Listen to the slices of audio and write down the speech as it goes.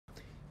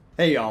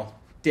Hey y'all,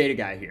 Data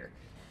Guy here.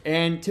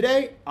 And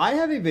today I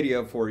have a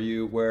video for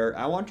you where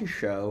I want to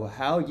show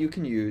how you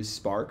can use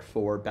Spark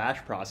for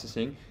batch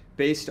processing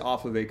based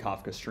off of a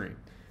Kafka stream.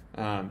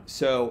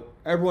 So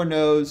everyone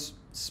knows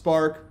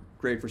Spark,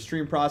 great for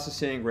stream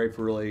processing, great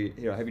for really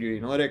heavy duty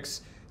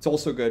analytics. It's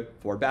also good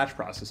for batch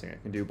processing.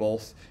 It can do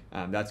both.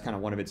 That's kind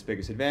of one of its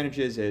biggest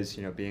advantages is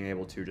being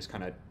able to just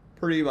kind of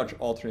pretty much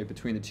alternate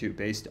between the two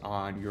based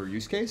on your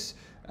use case.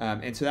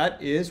 And so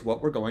that is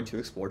what we're going to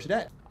explore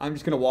today. I'm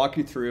just going to walk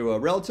you through a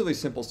relatively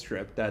simple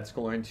script that's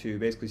going to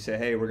basically say,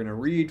 hey, we're going to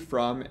read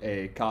from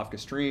a Kafka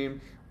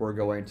stream. We're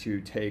going to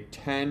take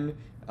 10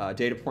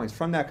 data points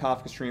from that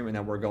Kafka stream, and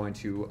then we're going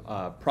to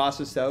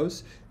process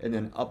those and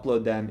then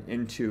upload them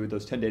into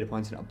those 10 data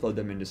points and upload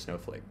them into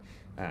Snowflake.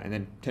 And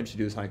then potentially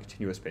do this on a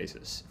continuous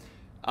basis.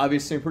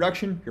 Obviously in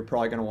production, you're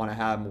probably going to want to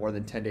have more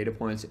than 10 data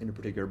points in a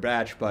particular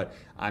batch, but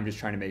I'm just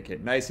trying to make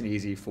it nice and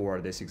easy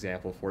for this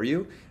example for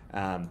you.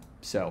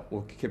 So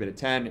we'll keep it at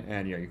 10,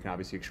 and you can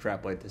obviously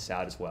extrapolate this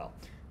out as well.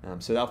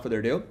 So without further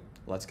ado,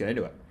 let's get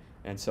into it.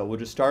 And so we'll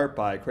just start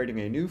by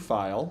creating a new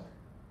file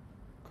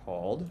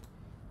call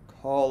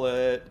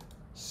it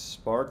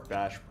Spark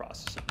batch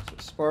processing. So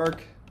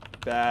Spark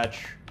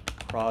batch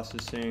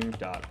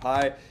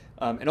processing.py.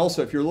 And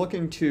also, if you're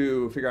looking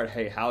to figure out,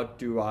 hey, how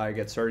do I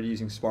get started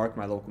using Spark on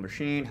my local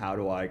machine? How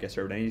do I get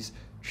started with these?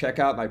 Check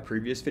out my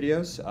previous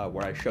videos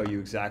where I show you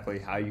exactly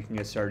how you can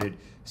get started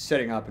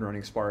setting up and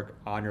running Spark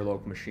on your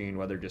local machine,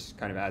 whether just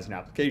kind of as an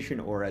application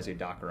or as a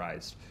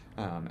Dockerized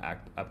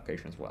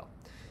application as well.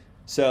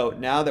 So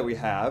now that we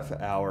have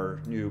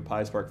our new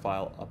PySpark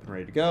file up and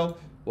ready to go,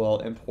 we'll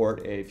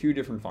import a few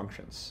different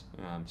functions.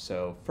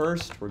 So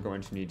first, we're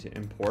going to need to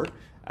import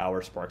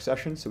our Spark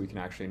session so we can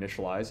actually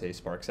initialize a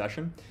Spark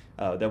session.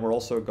 Then we're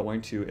also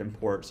going to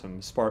import some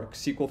Spark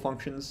SQL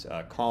functions,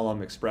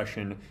 column,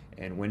 expression,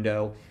 and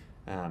window.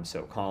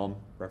 So column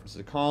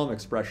references a column,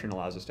 expression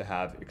allows us to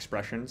have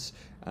expressions,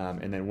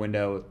 and then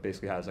window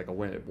basically has like a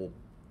window. It will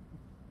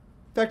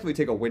effectively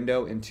take a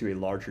window into a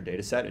larger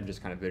data set and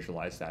just kind of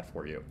visualize that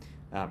for you.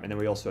 And then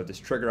we also have this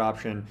trigger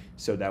option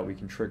so that we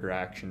can trigger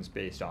actions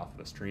based off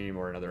of a stream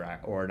or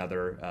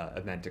another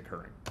event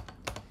occurring.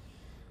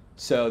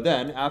 So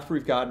then after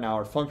we've gotten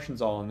our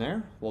functions all in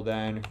there, we'll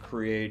then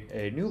create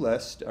a new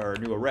list or a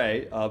new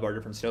array of our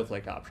different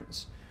Snowflake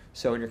options.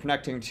 So when you're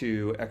connecting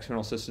to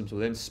external systems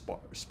within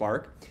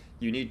Spark,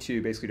 you need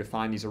to basically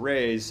define these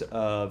arrays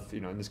of,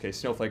 in this case,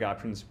 Snowflake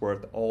options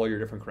with all your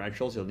different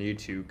credentials you'll need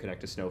to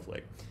connect to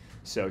Snowflake.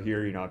 So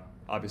here,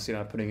 obviously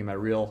not putting in my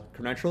real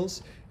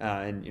credentials,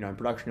 and in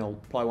production, you'll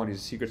probably want to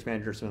use a secrets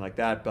manager or something like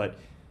that. But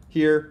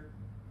here,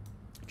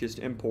 just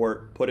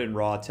import, put in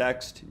raw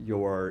text,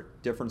 your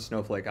different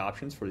Snowflake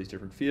options for these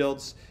different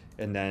fields,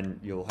 and then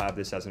you'll have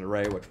this as an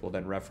array, which we'll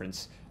then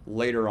reference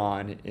later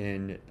on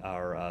in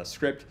our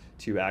script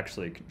to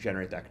actually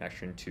generate that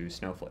connection to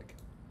Snowflake.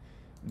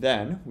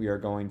 Then we are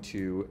going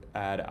to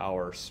add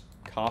our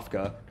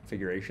Kafka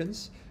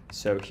configurations.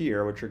 So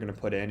here, what you're going to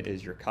put in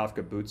is your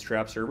Kafka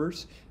bootstrap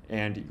servers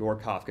and your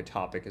Kafka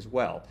topic as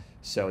well.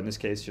 So in this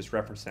case, just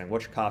referencing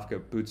which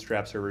Kafka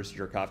bootstrap servers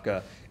your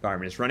Kafka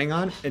environment is running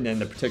on, and then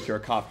the particular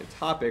Kafka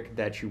topic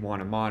that you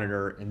want to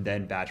monitor and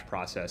then batch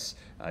process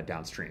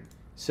downstream.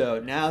 So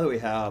now that we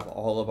have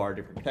all of our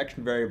different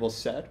connection variables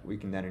set, we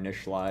can then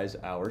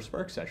initialize our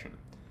Spark session.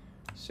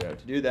 So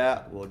to do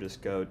that, we'll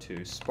just go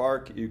to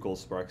Spark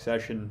equals Spark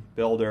session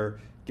builder,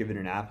 give it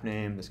an app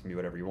name. This can be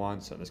whatever you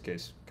want. So in this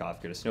case,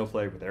 Kafka to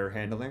Snowflake with error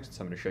handling.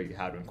 So I'm going to show you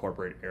how to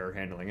incorporate error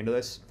handling into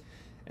this.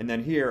 And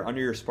then here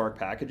under your Spark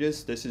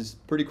packages, this is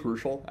pretty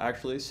crucial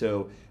actually.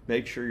 So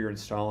make sure you're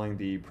installing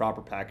the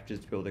proper packages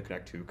to be able to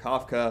connect to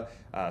Kafka,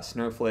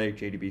 Snowflake,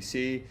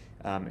 JDBC,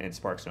 and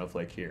Spark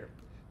Snowflake here.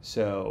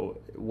 So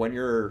when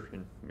you're,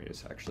 and let me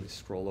just actually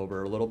scroll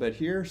over a little bit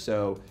here.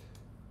 So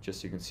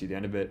just so you can see the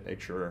end of it, make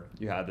sure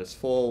you have this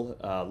full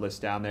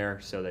list down there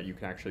so that you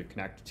can actually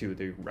connect to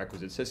the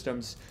requisite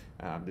systems.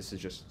 This is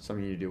just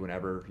something you do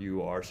whenever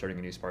you are starting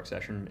a new Spark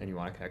session and you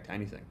want to connect to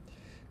anything.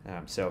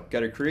 So go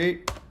to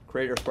create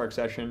our Spark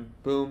session,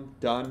 boom,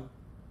 done.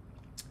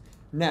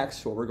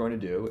 Next, what we're going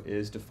to do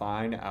is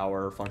define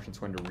our functions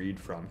going to read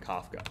from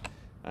Kafka.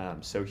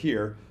 So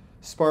here,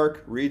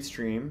 Spark read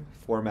stream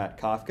format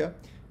Kafka.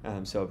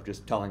 So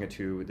just telling it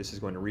to, this is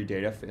going to read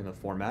data in the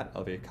format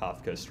of a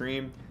Kafka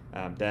stream.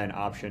 Then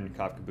option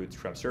Kafka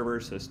bootstrap server,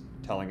 so just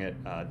telling it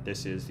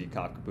this is the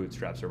Kafka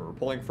bootstrap server we're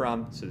pulling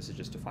from. So this is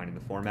just defining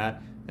the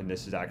format, and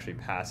this is actually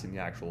passing the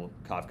actual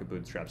Kafka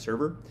bootstrap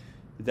server.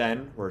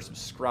 Then we're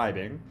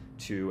subscribing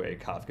to a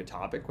Kafka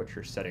topic, which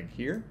you're setting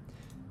here.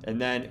 And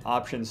then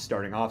options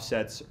starting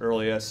offsets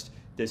earliest.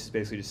 This is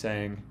basically just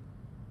saying,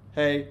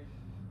 hey,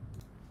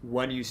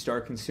 when you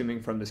start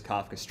consuming from this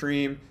Kafka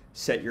stream,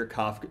 set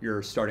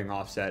your starting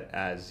offset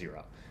as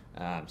 0.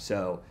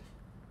 So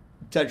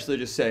potentially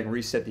just saying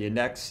reset the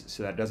index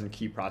so that it doesn't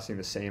keep processing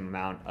the same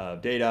amount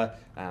of data,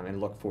 and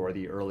look for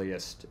the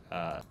earliest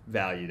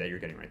value that you're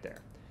getting right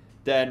there.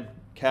 Then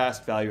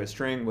cast value as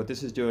string. What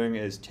this is doing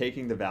is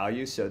taking the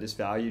value, so this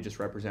value just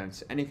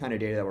represents any kind of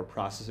data that we're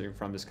processing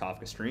from this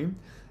Kafka stream,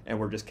 and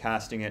we're just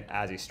casting it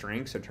as a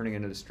string, so turning it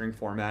into the string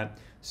format.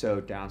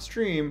 So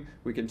downstream,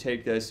 we can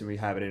take this and we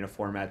have it in a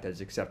format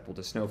that's acceptable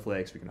to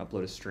Snowflake, so we can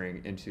upload a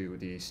string into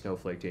the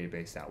Snowflake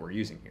database that we're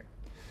using here.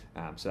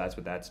 So that's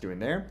what that's doing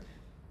there.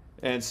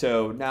 And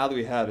so now that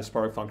we have a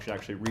Spark function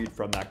actually read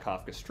from that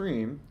Kafka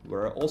stream, what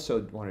I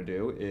also want to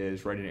do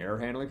is write an error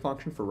handling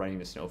function for writing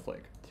to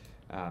Snowflake.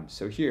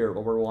 So here,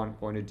 what we're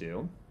going to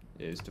do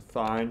is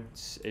define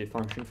a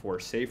function for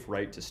safe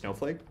write to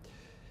Snowflake.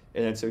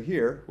 And then so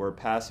here, we're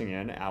passing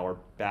in our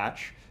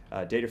batch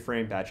data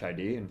frame batch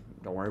ID, and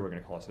don't worry, we're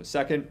going to call this in a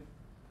second,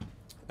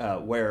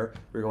 where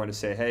we're going to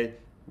say, hey,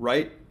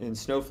 write in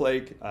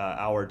Snowflake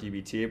our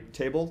DB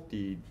table,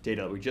 the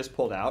data that we just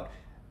pulled out,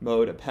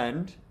 mode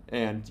append,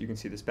 and you can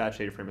see this batch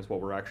data frame is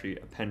what we're actually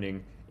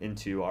appending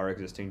into our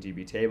existing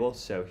DB table.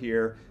 So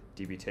here,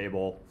 DB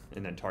table,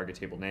 and then target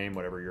table name,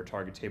 whatever your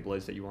target table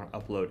is that you want to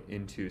upload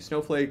into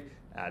Snowflake,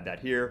 add that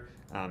here,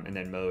 and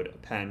then mode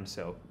append,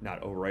 so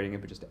not overwriting it,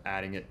 but just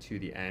adding it to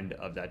the end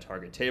of that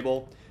target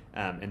table.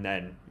 And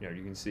then you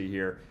can see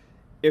here,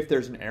 if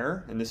there's an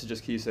error, and this is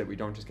just key so that we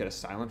don't just get a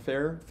silent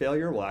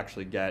failure, we'll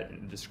actually get a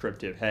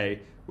descriptive,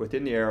 hey,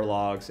 within the error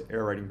logs,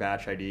 error writing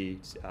batch ID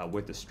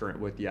with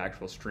the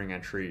actual string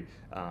entry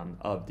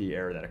of the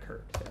error that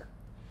occurred there.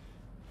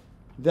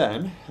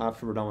 Then,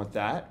 after we're done with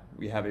that,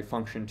 we have a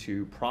function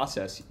to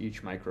process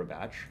each micro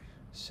batch.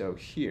 So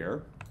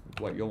here,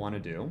 what you'll want to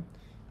do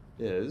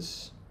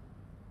is,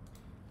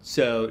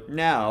 so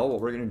now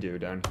what we're going to do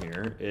down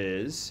here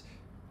is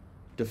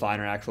define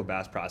our actual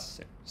batch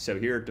processing. So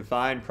here,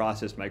 define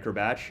process micro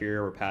batch.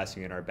 Here, we're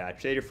passing in our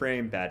batch data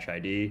frame, batch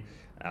ID.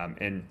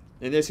 And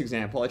in this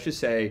example, let's just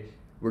say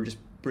we're just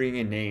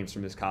bringing in names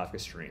from this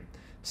Kafka stream.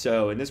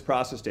 So in this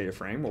process data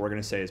frame, what we're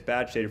going to say is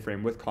batch data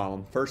frame with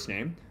column first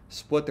name,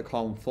 split the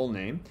column full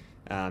name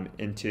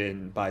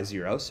by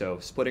 0. So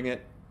splitting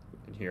it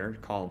in here,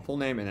 column full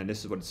name, and then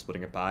this is what it's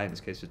splitting it by. In this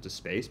case, it's a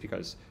space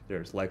because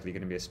there's likely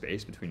going to be a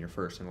space between your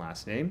first and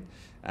last name.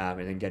 And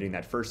then getting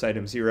that first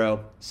item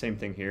 0, same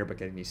thing here, but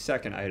getting the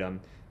second item,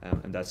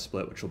 and that's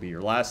split, which will be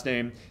your last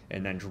name,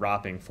 and then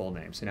dropping full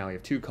name. So now we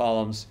have 2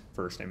 columns,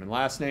 first name and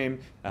last name,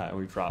 and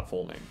we've dropped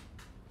full name.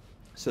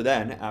 So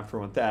then, after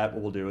with that,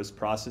 what we'll do is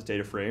process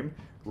data frame,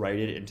 write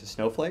it into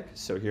Snowflake.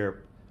 So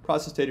here,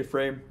 process data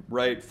frame,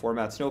 write,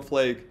 format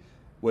Snowflake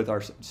with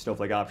our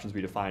Snowflake options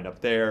we defined up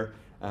there.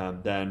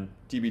 Then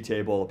DB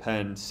table,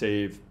 append,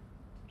 save,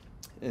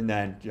 and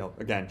then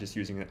again just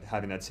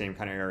having that same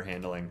kind of error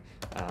handling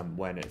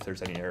if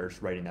there's any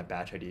errors, writing that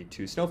batch ID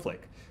to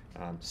Snowflake.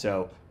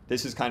 So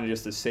this is kind of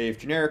just a safe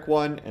generic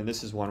one, and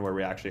this is one where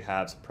we actually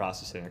have some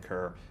processing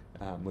occur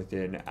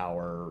within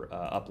our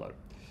upload.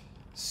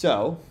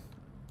 So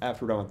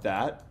after we're done with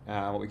that,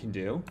 what we can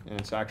do,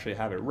 and so actually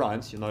have it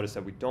run, so you'll notice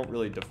that we don't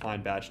really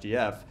define batch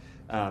df,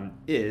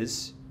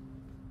 is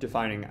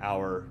defining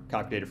our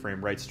Kafka data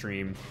frame write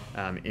stream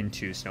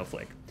into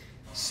Snowflake.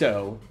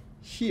 So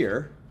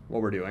here,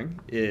 what we're doing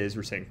is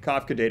we're saying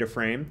Kafka data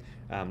frame,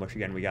 which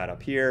again we got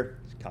up here,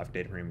 Kafka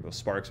data frame equals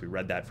Spark, so we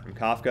read that from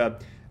Kafka.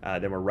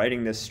 Then we're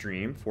writing this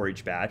stream for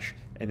each batch,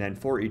 and then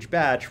for each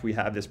batch we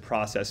have this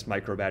process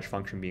micro batch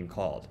function being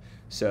called.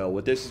 So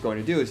what this is going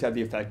to do is have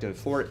the effect of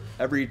for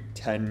every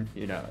 10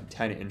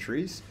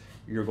 entries,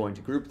 you're going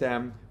to group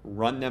them,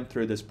 run them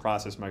through this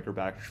process micro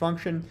batch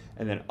function,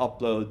 and then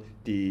upload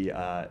the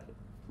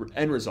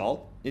end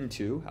result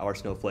into our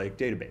Snowflake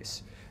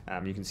database.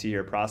 You can see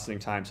here processing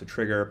time, so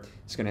trigger,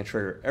 it's going to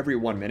trigger every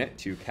 1 minute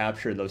to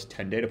capture those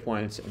 10 data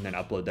points and then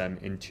upload them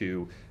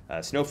into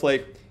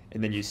Snowflake.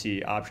 And then you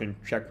see option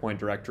checkpoint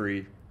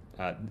directory.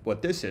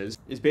 What this is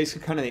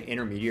basically kind of the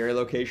intermediary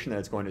location that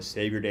it's going to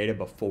save your data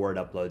before it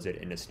uploads it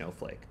into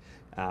Snowflake.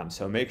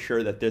 So make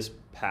sure that this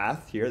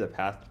path here, the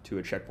path to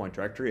a checkpoint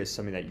directory, is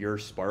something that your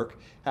Spark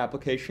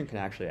application can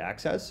actually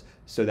access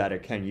so that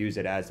it can use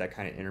it as that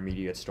kind of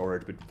intermediate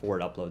storage before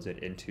it uploads it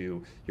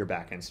into your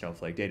backend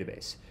Snowflake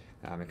database.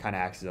 It kind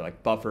of acts as a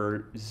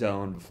buffer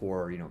zone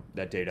before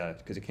that data,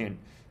 because it can't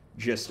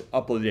just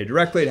upload the data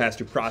directly, it has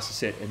to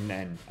process it and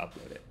then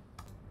upload it.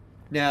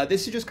 Now,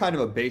 this is just kind of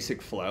a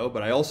basic flow,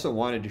 but I also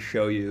wanted to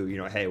show you,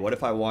 hey, what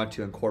if I want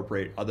to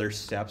incorporate other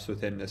steps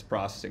within this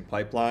processing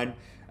pipeline?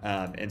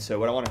 And so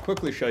what I want to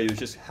quickly show you is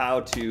just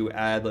how to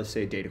add, let's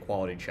say, data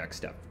quality check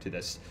step to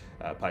this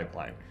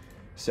pipeline.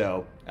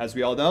 So as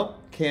we all know,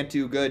 can't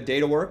do good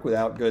data work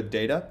without good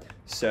data.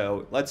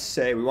 So let's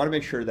say we want to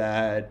make sure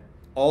that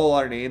all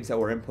our names that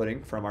we're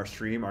inputting from our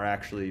stream are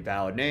actually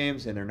valid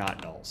names and they're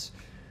not nulls.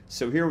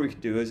 So here what we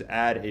can do is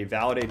add a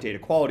validate data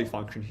quality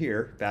function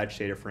here, batch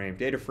data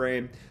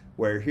frame,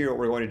 where here what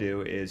we're going to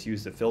do is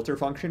use the filter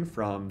function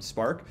from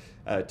Spark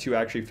to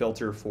actually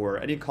filter for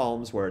any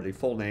columns where the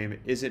full name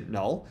isn't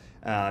null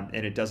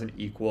and it doesn't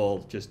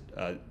equal just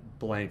a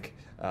blank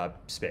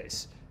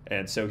space.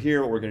 And so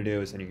here what we're going to do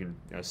is then you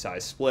can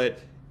size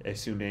split,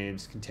 assume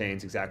names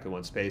contains exactly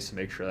 1 space, so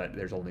make sure that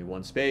there's only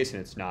 1 space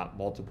and it's not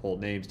multiple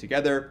names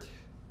together.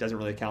 Doesn't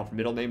really account for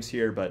middle names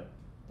here, but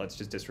let's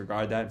just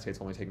disregard that and say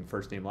it's only taking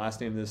first name,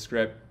 last name in this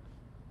script.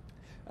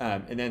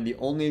 And then the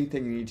only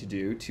thing you need to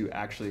do to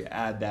actually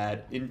add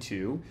that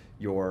into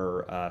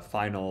your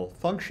final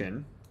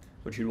function,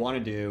 what you'd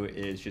want to do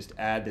is just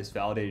add this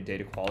validated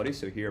data quality.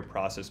 So here,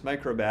 process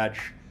micro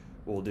batch,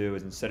 what we'll do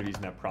is instead of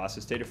using that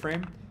process data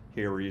frame,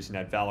 here we're using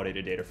that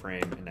validated data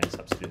frame and then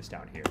substitute this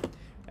down here.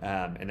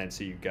 And then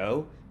so you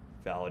go,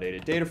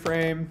 validated data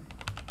frame,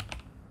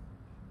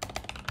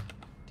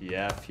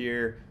 df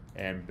here,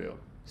 and boom.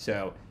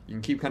 So you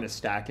can keep kind of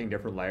stacking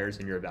different layers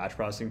in your batch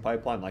processing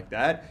pipeline like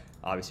that.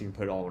 Obviously, you can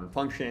put it all in one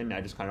function.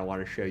 I just kind of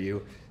want to show you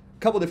a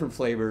couple different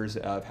flavors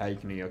of how you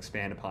can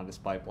expand upon this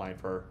pipeline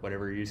for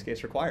whatever your use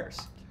case requires.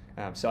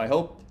 So I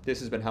hope this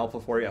has been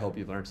helpful for you. I hope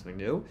you've learned something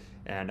new,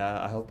 and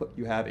I hope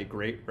you have a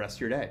great rest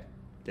of your day.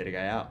 Data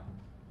Guy out.